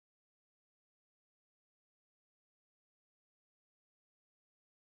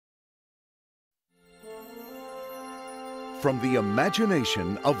from the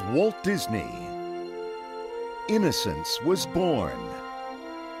imagination of Walt Disney. Innocence was born,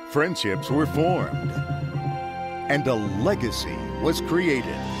 friendships were formed, and a legacy was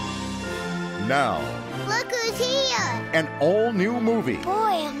created. Now, look who's here! An all-new movie.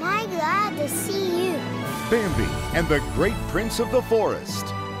 Boy, am I glad to see you. Bambi and the Great Prince of the Forest.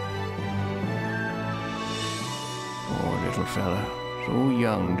 Poor little fella, so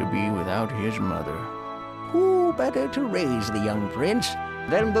young to be without his mother. Who better to raise the young prince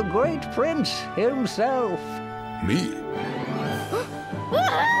than the great prince himself? Me?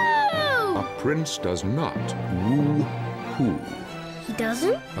 A prince does not woo-hoo. He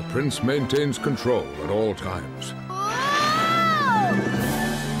doesn't? A prince maintains control at all times. Whoa!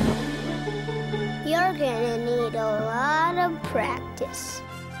 You're gonna need a lot of practice.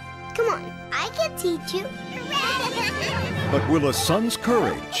 Come on, I can teach you. But will a son's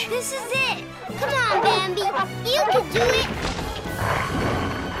courage... This is it! Come on, Bambi! You can do it!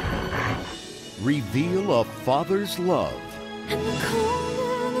 reveal a father's love? And the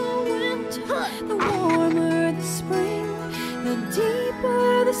colder the winter, the warmer the spring, the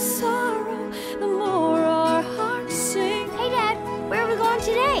deeper the sorrow, the more our hearts sing. Hey, Dad, where are we going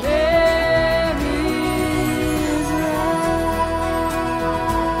today? There is love.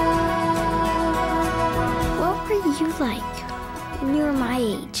 What were you like when you were my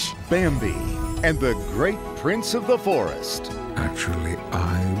age? Bambi and the Great Prince of the Forest. Actually,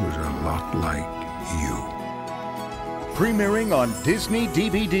 I was a lot like you. Premiering on Disney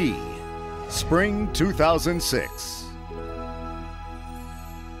DVD, Spring 2006.